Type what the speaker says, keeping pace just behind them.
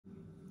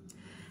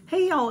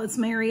Hey y'all, it's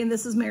Mary, and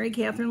this is Mary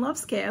Catherine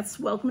Loves Cats.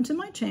 Welcome to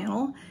my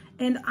channel.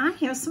 And I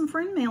have some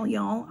friend mail,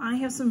 y'all. I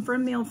have some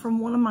friend mail from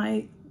one of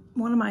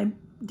my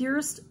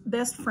dearest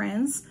best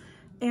friends,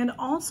 and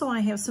also I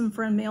have some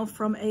friend mail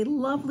from a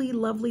lovely,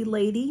 lovely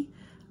lady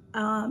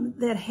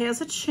that has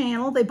a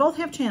channel. They both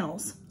have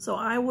channels, so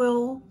I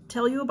will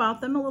tell you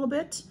about them a little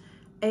bit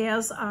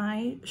as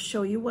I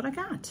show you what I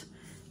got.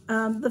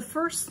 The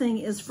first thing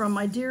is from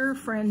my dear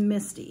friend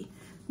Misty.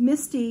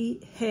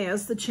 Misty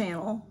has the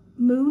channel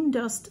Moon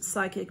Dust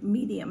Psychic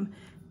Medium,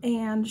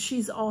 and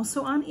she's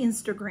also on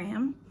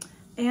Instagram,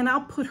 and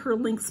I'll put her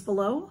links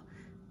below.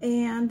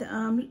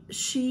 And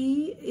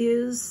she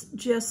is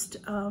just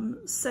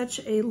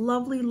such a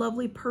lovely,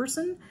 lovely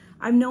person.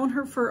 I've known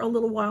her for a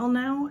little while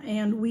now,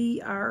 and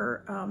we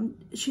are,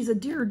 she's a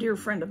dear, dear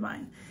friend of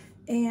mine.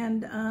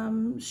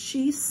 And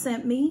she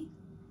sent me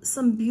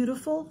some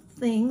beautiful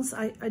things.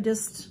 I'm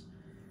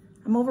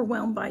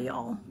overwhelmed by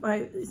y'all,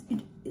 by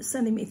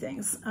sending me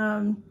things.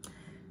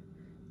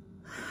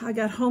 I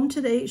got home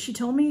today. She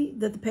told me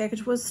that the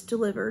package was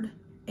delivered,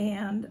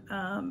 and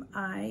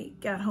I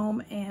got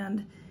home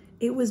and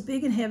it was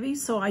big and heavy,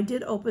 so I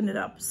did open it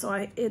up. So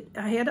I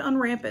had to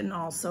unwrap it, and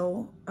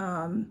also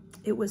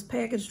it was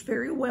packaged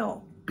very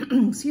well.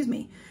 Excuse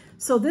me.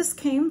 So this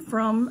came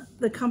from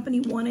the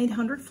company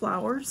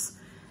 1-800-Flowers,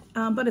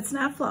 but it's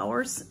not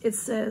flowers. It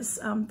says,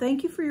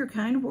 thank you for your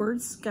kind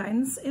words,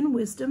 guidance, and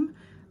wisdom.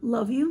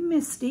 Love you,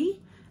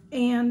 Misty.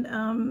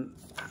 And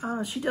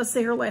she does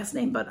say her last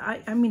name, but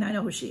I mean, I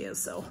know who she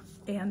is, so,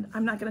 and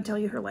I'm not going to tell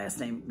you her last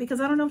name because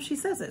I don't know if she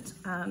says it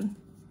on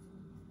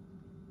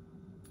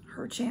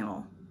her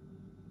channel.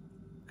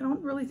 I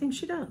don't really think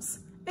she does.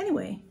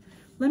 Anyway,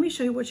 let me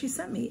show you what she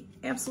sent me.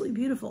 Absolutely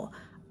beautiful.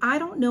 I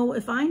don't know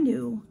if I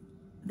knew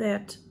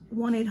that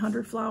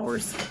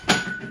 1-800-Flowers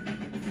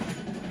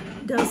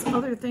does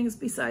other things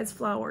besides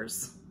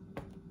flowers.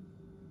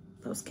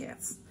 Those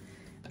cats.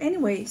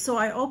 Anyway, so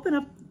I open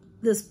up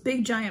this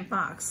big giant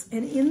box,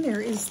 and in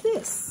there is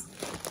this.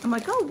 I'm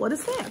like, oh, what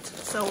is that?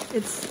 So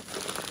it's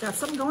got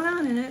something going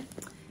on in it.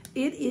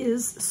 It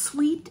is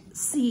Sweet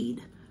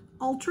Seed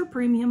Ultra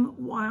Premium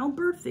Wild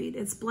Bird Feed.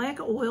 It's black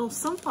oil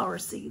sunflower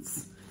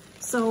seeds.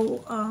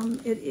 So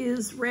it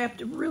is wrapped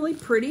really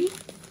pretty,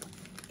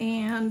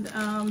 and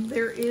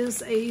there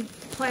is a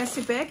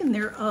plastic bag in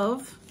there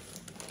of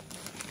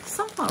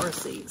sunflower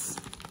seeds.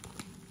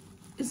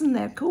 Isn't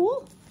that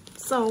cool?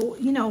 So,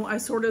 you know, I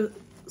sort of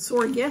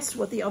guessed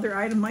what the other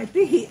item might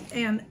be,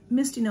 and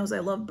Misty knows I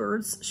love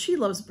birds. She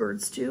loves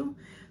birds too.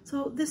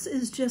 So this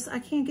is just, I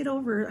can't get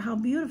over how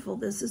beautiful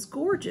this is.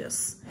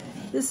 Gorgeous.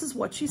 This is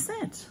what she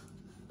sent.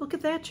 Look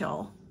at that,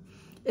 y'all.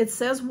 It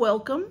says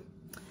welcome,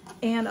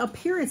 and up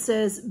here it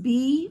says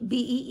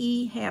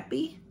B-E-E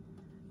happy.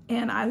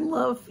 And I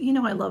love, you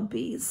know, I love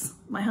bees,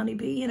 my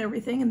honeybee and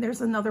everything. And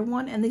there's another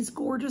one, and these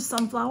gorgeous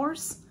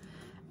sunflowers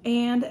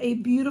and a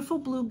beautiful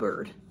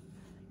bluebird.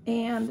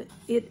 And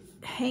it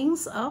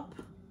hangs up,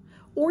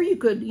 or you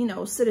could, you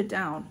know, sit it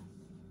down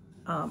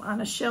on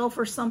a shelf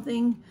or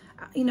something.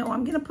 You know,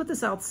 I'm going to put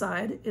this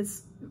outside.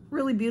 It's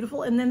really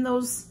beautiful. And then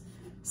those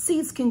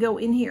seeds can go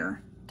in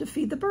here to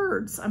feed the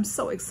birds. I'm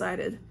so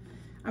excited.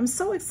 I'm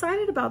so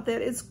excited about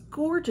that. It's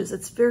gorgeous.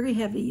 It's very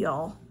heavy,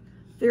 y'all.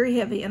 Very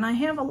heavy. And I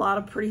have a lot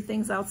of pretty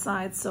things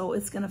outside, so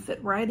it's going to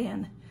fit right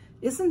in.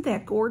 Isn't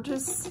that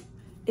gorgeous?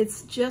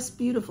 It's just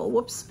beautiful.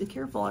 Whoops, be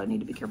careful. I need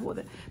to be careful with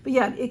it. But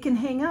yeah, it can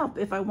hang up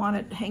if I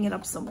want to hang it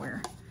up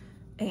somewhere.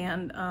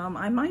 And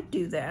I might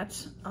do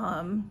that.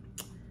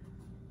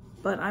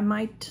 But I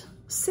might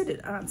sit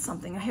it on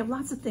something. I have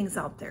lots of things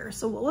out there.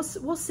 So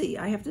we'll see.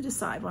 I have to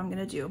decide what I'm going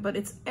to do. But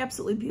it's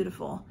absolutely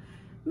beautiful.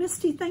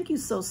 Misty, thank you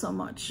so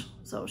much.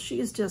 So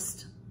she's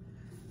just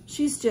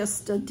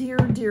a dear,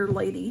 dear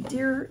lady.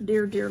 Dear,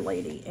 dear, dear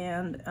lady.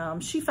 And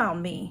she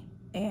found me.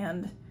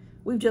 And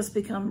we've just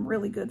become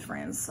really good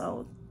friends.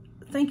 So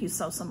thank you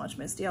so much,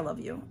 Misty. I love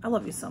you. I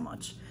love you so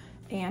much.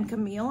 And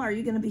Camille, are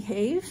you going to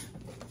behave?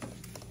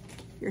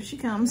 Here she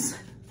comes.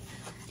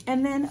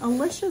 And then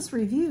Alicia's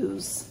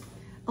reviews.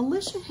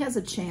 Alicia has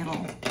a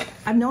channel.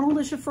 I've known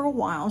Alicia for a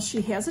while.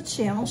 She has a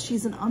channel.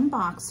 She's an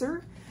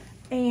unboxer.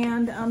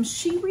 And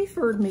she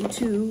referred me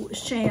to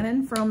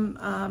Shannon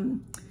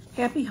from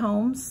Happy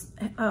Homes,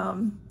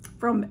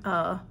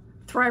 from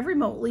Thrive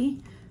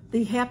Remotely,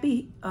 the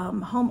Happy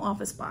Home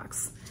Office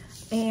Box.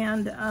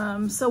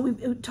 And so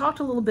we talked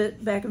a little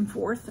bit back and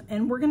forth,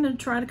 and we're going to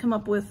try to come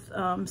up with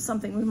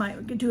something. We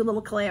might do a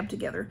little collab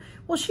together.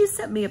 Well, she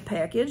sent me a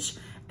package,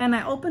 and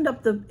I opened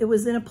up it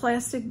was in a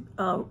plastic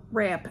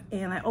wrap,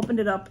 and I opened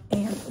it up,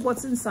 and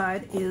what's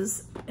inside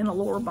is an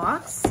Allure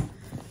box.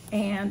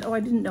 And, oh, I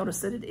didn't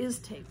notice that it is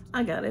taped.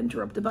 I got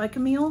interrupted by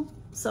Camille.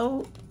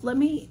 So let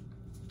me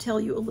tell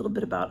you a little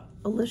bit about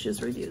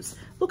Alicia's reviews.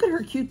 Look at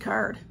her cute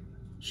card.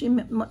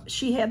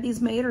 She had these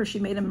made, or she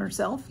made them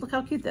herself. Look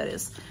how cute that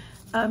is.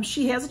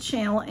 She has a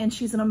channel, and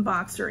she's an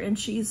unboxer, and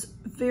she's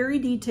very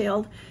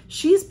detailed.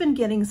 She's been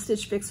getting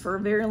Stitch Fix for a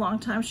very long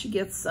time. She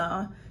gets,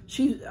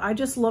 I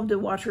just love to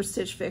watch her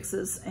Stitch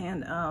Fixes,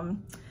 and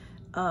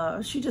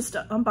She just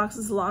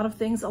unboxes a lot of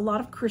things, a lot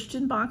of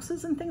Christian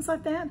boxes and things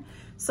like that.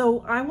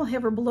 So I will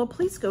have her below.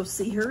 Please go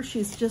see her.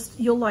 She's just,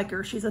 you'll like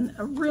her. She's a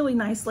really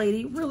nice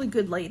lady, really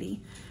good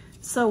lady.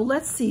 So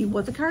let's see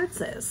what the card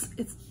says.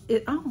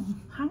 Oh,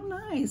 how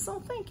nice. Oh,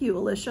 thank you,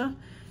 Alicia.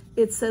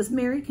 It says,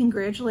 Mary,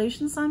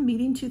 congratulations on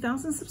meeting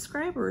 2,000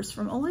 subscribers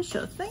from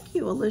Alicia. Thank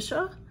you,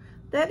 Alicia.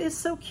 That is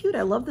so cute.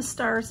 I love the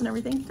stars and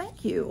everything.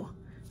 Thank you.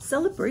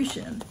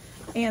 Celebration.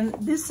 And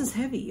this is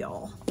heavy,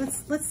 y'all.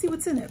 Let's see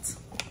what's in it.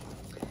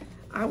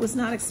 I was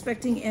not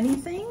expecting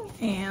anything,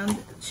 and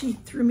she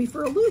threw me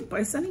for a loop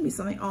by sending me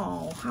something.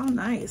 Oh, how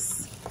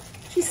nice.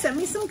 She sent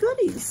me some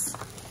goodies.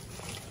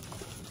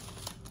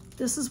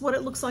 This is what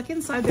it looks like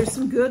inside. There's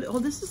some good, oh,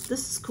 this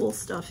is cool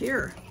stuff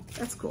here.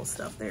 That's cool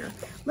stuff there.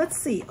 Let's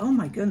see. Oh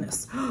my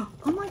goodness. Oh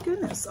my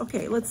goodness.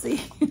 Okay, let's see.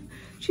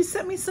 She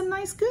sent me some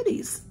nice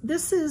goodies.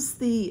 This is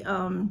the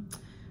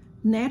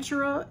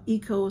Natura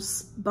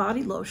Ecos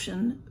body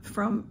lotion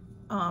from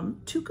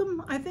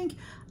Tucum, I think.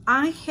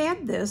 I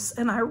had this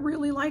and I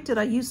really liked it.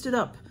 I used it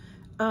up.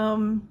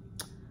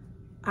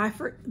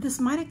 This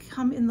might have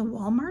come in the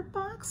Walmart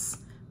box,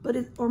 but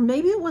or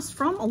maybe it was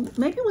from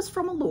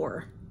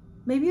Allure.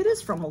 Maybe it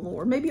is from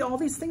Allure. Maybe all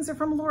these things are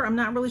from Allure. I'm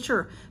not really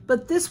sure.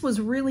 But this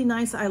was really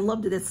nice. I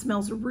loved it. It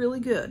smells really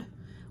good.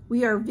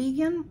 We are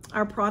vegan.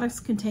 Our products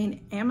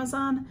contain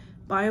Amazon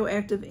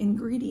bioactive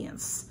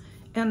ingredients.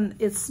 And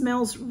it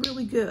smells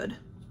really good.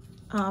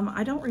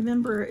 I don't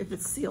remember if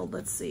it's sealed.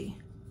 Let's see.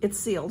 It's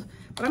sealed.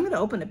 But I'm going to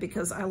open it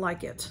because I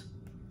like it.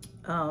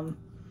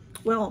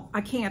 Well,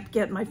 I can't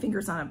get my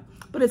fingers on it.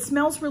 But it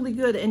smells really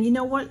good. And you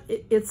know what?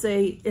 It's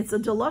a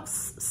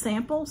deluxe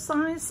sample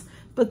size.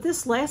 But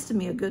this lasted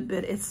me a good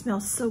bit. It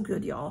smells so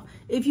good, y'all.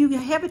 If you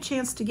have a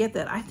chance to get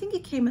that, I think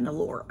it came in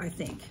Allure, I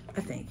think.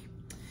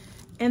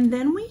 And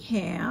then we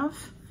have,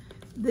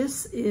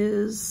 this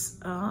is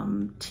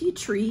Tea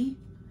Tree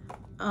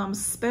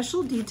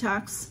Special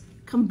Detox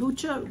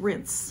Kombucha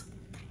Rinse.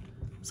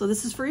 So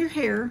this is for your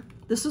hair.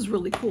 This is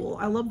really cool.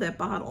 I love that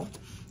bottle.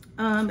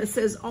 It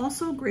says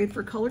also great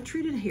for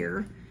color-treated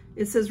hair.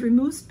 It says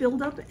removes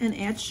buildup and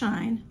adds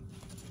shine.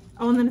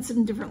 Oh, and then it's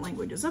in different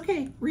languages.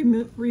 Okay,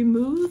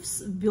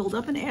 removes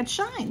buildup and adds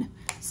shine.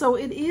 So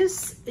it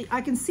is,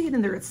 I can see it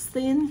in there. It's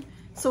thin,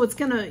 so it's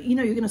gonna, you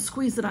know, you're gonna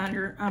squeeze it on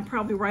your,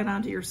 probably right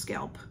onto your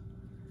scalp.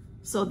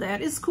 So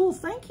that is cool.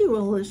 Thank you,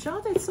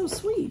 Alicia. That's so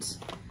sweet.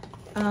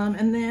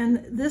 And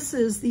then this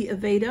is the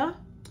Aveda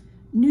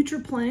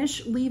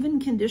Nutriplenish Leave-In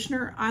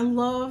Conditioner. I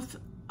love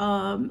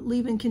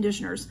leave-in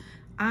conditioners.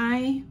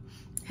 I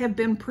have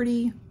been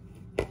pretty,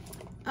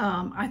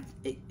 I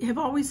have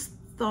always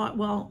thought,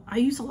 well, I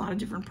use a lot of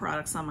different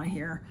products on my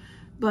hair,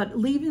 but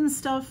leave-in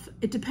stuff,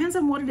 it depends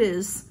on what it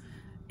is.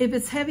 If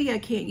it's heavy, I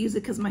can't use it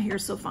because my hair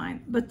is so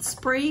fine. But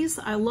sprays,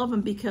 I love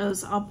them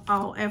because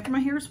I'll after my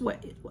hair is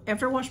wet,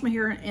 after I wash my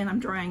hair and I'm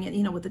drying it,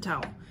 you know, with the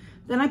towel,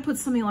 then I put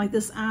something like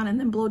this on and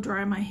then blow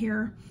dry my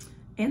hair,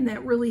 and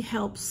that really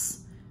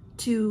helps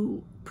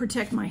to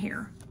protect my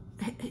hair.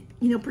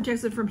 You know,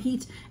 protects it from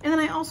heat. And then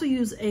I also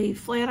use a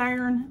flat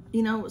iron,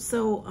 you know,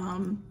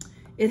 so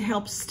it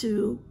helps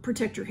to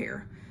protect your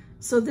hair.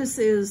 So this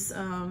is,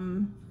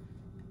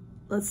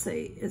 let's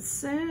see, it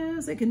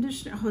says a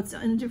conditioner. Oh, it's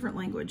in a different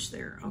language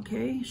there.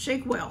 Okay,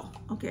 shake well.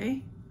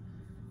 Okay,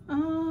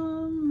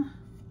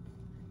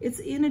 it's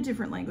in a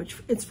different language.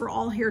 It's for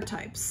all hair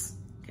types.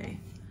 Okay,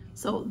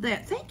 so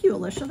that. Thank you,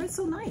 Alicia. That's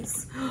so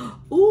nice.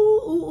 Ooh,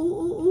 ooh,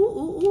 ooh, ooh,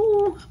 ooh,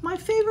 ooh! My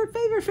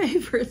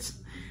favorite.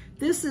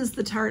 This is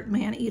the Tarte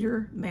Man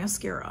Eater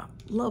Mascara.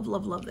 Love,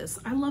 love, love this.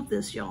 I love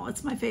this, y'all.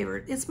 It's my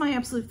favorite. It's my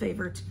absolute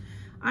favorite.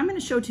 I'm going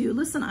to show it to you.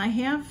 Listen, I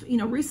have, you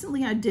know,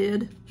 recently I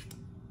did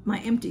my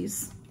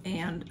empties,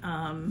 and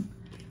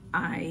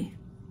I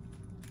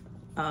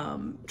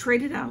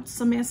traded out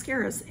some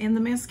mascaras, and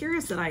the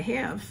mascaras that I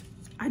have,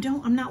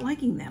 I'm not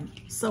liking them.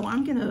 So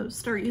I'm going to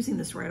start using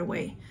this right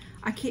away.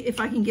 If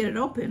I can get it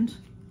opened,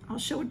 I'll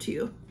show it to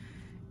you.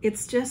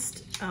 It's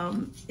just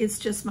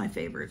my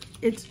favorite.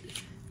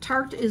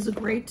 Tarte is a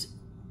great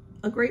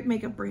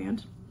makeup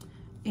brand,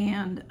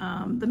 and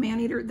the Man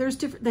Eater,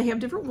 they have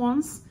different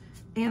ones,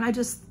 and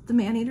the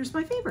Man Eater's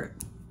my favorite.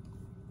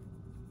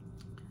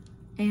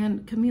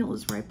 And Camille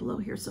is right below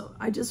here, so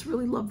I just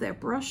really love that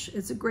brush.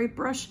 It's a great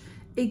brush.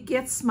 It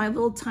gets my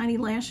little tiny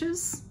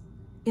lashes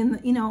in the,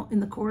 you know,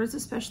 in the corners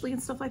especially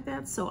and stuff like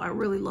that, so I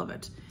really love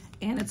it.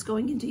 And it's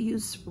going into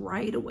use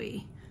right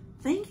away.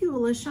 Thank you,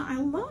 Alicia. I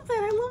love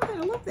that. I love that.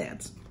 I love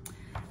that.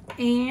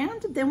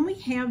 And then we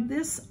have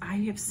this. I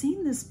have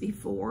seen this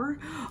before.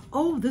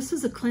 Oh, this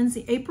is a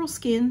cleansing, April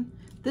Skin.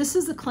 This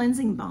is a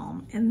cleansing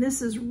balm, and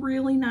this is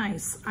really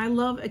nice. I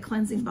love a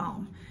cleansing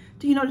balm.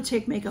 Do you know, to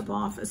take makeup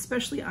off,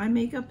 especially eye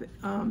makeup?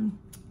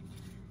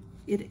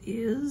 It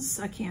is,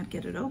 I can't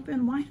get it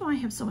open. Why do I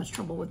have so much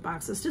trouble with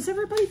boxes? Does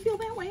everybody feel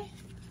that way?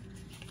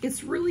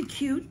 It's really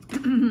cute.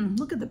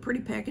 Look at the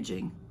pretty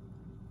packaging.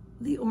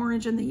 The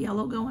orange and the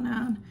yellow going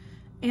on.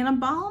 And a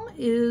balm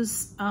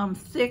is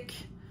thick,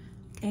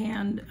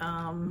 and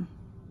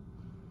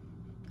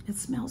it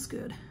smells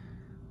good.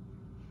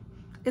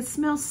 It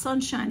smells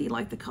sunshiny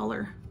like the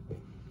color.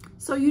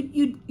 So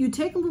you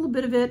take a little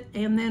bit of it,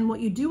 and then what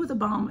you do with the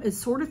balm is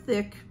sort of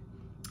thick,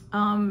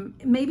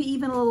 maybe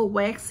even a little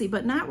waxy,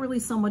 but not really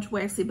so much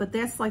waxy, but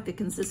that's like the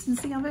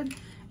consistency of it.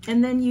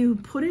 And then you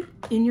put it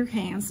in your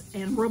hands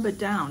and rub it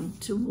down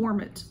to warm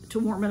it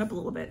up a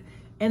little bit.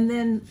 And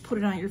then put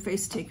it on your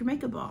face to take your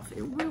makeup off.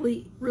 It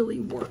really,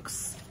 really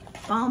works.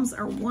 Balms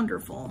are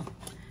wonderful.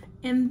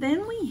 And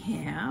then we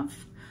have,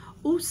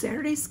 oh,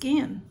 Saturday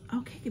Skin.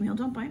 Okay, Camille,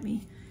 don't bite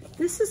me.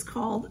 This is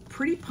called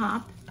Pretty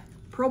Pop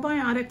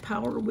Probiotic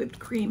Power Whipped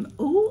Cream.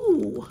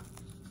 Ooh.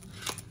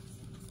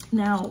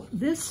 Now,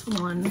 this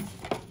one,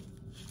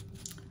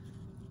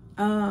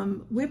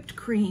 whipped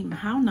cream.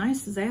 How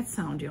nice does that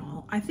sound,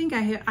 y'all? I think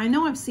I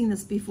know I've seen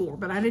this before,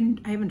 but I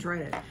haven't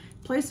tried it.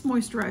 Place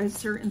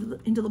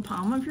moisturizer into the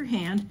palm of your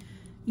hand.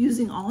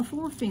 Using all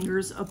 4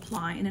 fingers,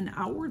 apply in an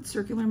outward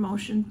circular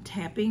motion,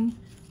 tapping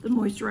the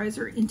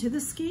moisturizer into the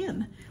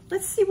skin.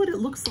 Let's see what it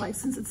looks like,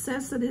 since it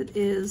says that it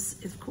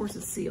is, of course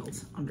it's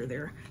sealed under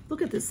there.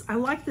 Look at this. I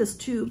like this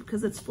tube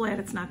because it's flat.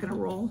 It's not going to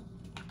roll.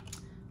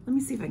 Let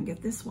me see if I can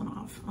get this one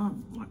off. Oh,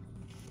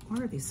 why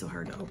are these so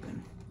hard to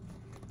open?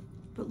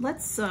 But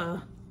let's,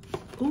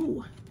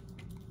 ooh.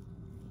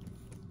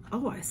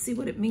 Oh, I see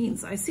what it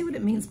means. I see what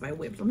it means by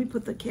whipped. Let me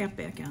put the cap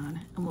back on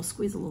and we'll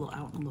squeeze a little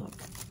out and look.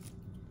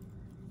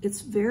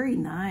 It's very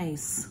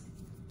nice.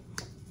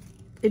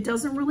 It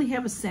doesn't really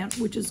have a scent,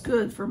 which is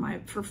good for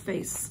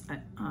face.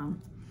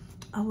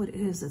 Oh, it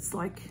is. It's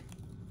like,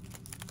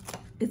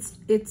 it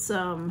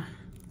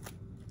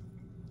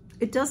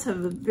does have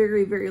a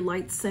very, very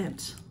light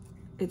scent.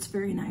 It's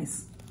very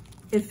nice.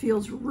 It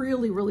feels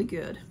really, really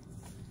good.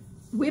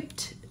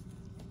 Whipped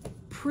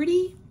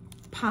Pretty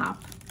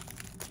Pop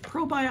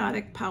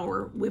Probiotic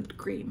Power Whipped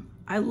Cream.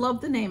 I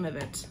love the name of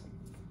it.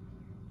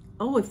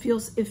 Oh, it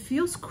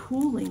feels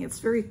cooling. It's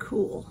very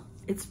cool.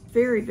 It's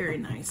very, very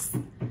nice.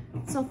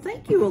 So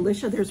thank you,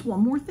 Alicia. There's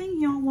one more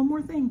thing, y'all. One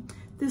more thing.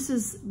 This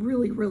is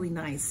really, really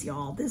nice,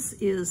 y'all. This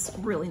is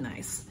really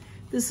nice.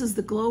 This is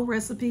the Glow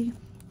Recipe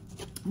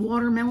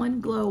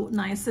Watermelon Glow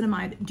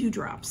Niacinamide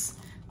Dewdrops.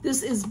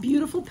 This is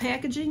beautiful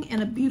packaging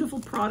and a beautiful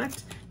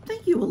product.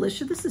 Thank you,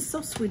 Alicia. This is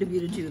so sweet of you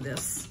to do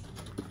this.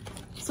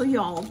 So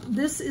y'all,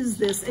 this is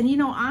this. And you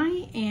know,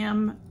 I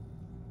am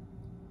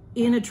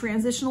in a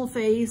transitional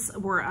phase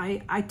where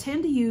I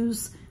tend to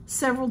use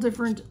several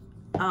different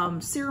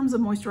serums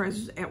and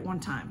moisturizers at one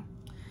time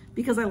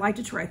because I like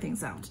to try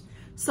things out.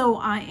 So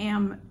I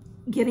am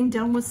getting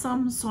done with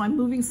some, so I'm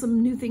moving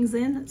some new things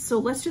in. So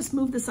let's just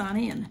move this on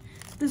in.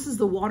 This is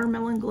the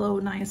Watermelon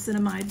Glow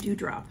Niacinamide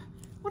Dewdrop.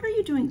 What are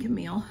you doing,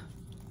 Camille?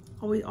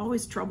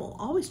 Always trouble,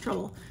 always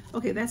trouble.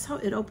 Okay, that's how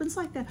it opens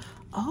like that.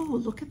 Oh,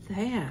 look at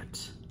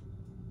that.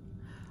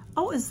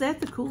 Oh, is that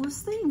the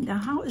coolest thing? Now,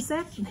 how is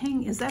that,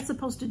 is that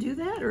supposed to do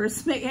that? Or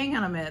is, hang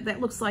on a minute, that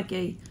looks like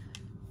a,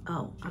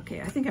 oh,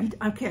 okay,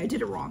 I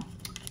did it wrong.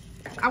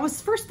 I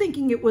was first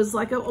thinking it was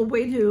like a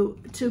way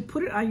to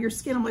put it on your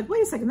skin. I'm like,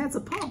 wait a second, that's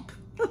a pump.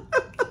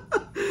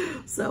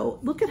 So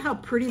look at how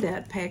pretty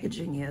that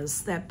packaging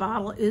is. That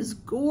bottle is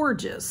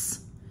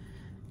gorgeous.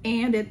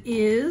 And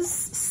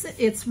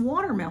it's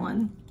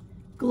Watermelon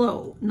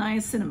Glow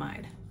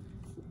Niacinamide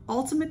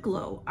Ultimate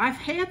Glow. I've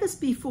had this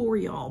before,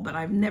 y'all, but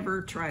I've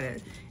never tried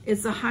it.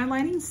 It's a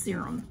highlighting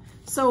serum.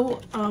 So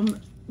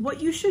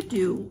what you should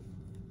do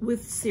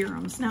with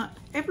serums, now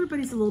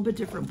everybody's a little bit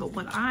different, but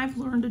what I've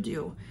learned to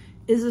do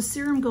is a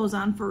serum goes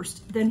on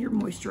first, then your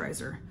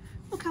moisturizer.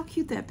 Look how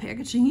cute that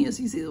packaging is.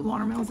 You see the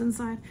watermelons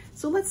inside?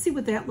 So let's see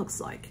what that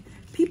looks like.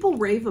 People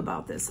rave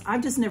about this.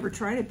 I've just never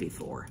tried it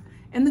before.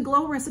 And the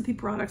Glow Recipe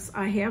products,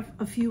 I have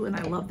a few and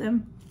I love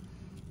them.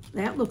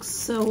 That looks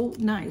so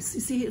nice.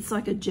 You see, it's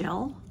like a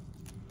gel.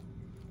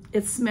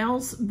 It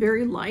smells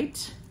very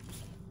light.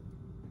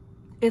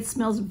 It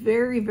smells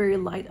very, very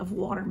light of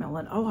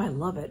watermelon. Oh, I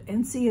love it.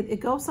 And see, it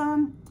goes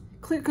on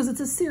clear because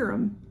it's a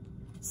serum.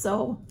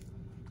 So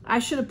I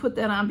should have put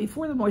that on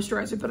before the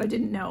moisturizer, but I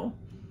didn't know.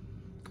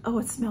 Oh,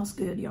 it smells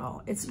good,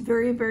 y'all. It's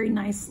very, very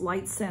nice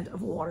light scent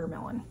of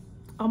watermelon.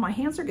 Oh, my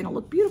hands are gonna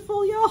look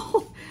beautiful,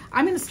 y'all.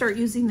 I'm gonna start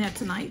using that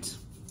tonight.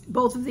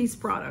 Both of these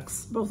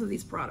products.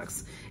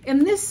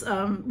 And this,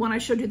 when I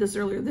showed you this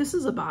earlier, this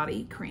is a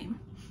body cream.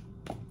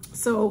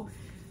 So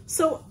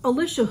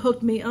Alicia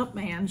hooked me up,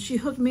 man. She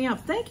hooked me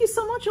up. Thank you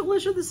so much,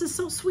 Alicia. This is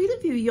so sweet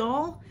of you,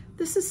 y'all.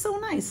 This is so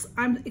nice.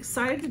 I'm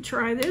excited to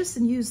try this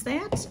and use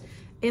that.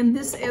 And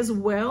this as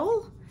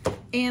well.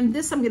 And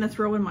this I'm gonna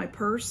throw in my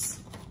purse.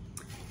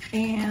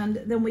 And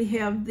then we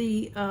have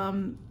the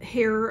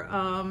hair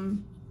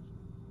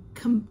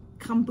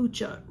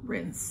kombucha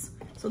rinse.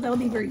 So that'll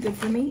be very good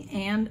for me.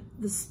 And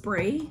the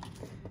spray,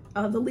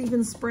 the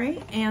leave-in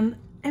spray, and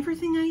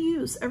everything I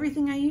use.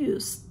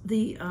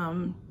 The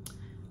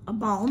a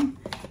balm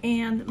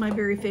and my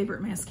very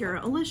favorite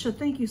mascara. Alicia,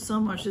 thank you so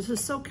much. This is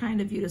so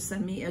kind of you to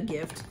send me a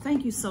gift.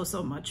 Thank you so,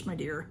 so much, my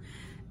dear.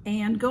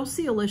 And go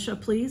see Alicia,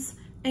 please.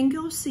 And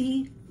go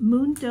see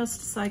Moon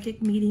Dust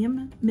Psychic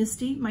Medium,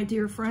 Misty, my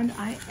dear friend.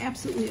 I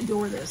absolutely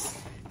adore this.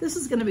 This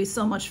is gonna be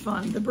so much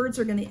fun. The birds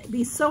are gonna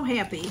be so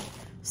happy,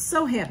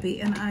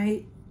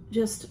 and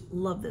Just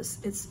love this.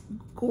 It's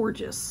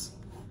gorgeous.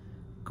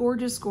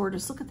 Gorgeous,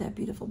 gorgeous. Look at that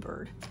beautiful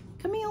bird.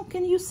 Camille,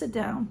 can you sit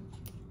down?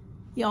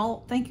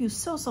 Y'all, thank you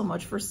so, so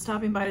much for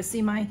stopping by to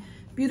see my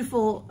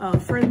beautiful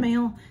friend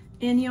mail.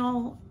 And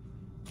y'all,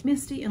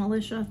 Misty and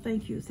Alicia,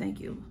 thank you, thank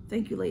you.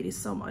 Thank you, ladies,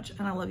 so much.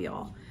 And I love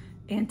y'all.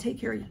 And take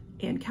care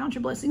and count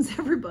your blessings,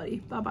 everybody.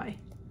 Bye-bye.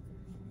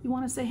 You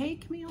want to say hey,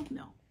 Camille?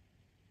 No.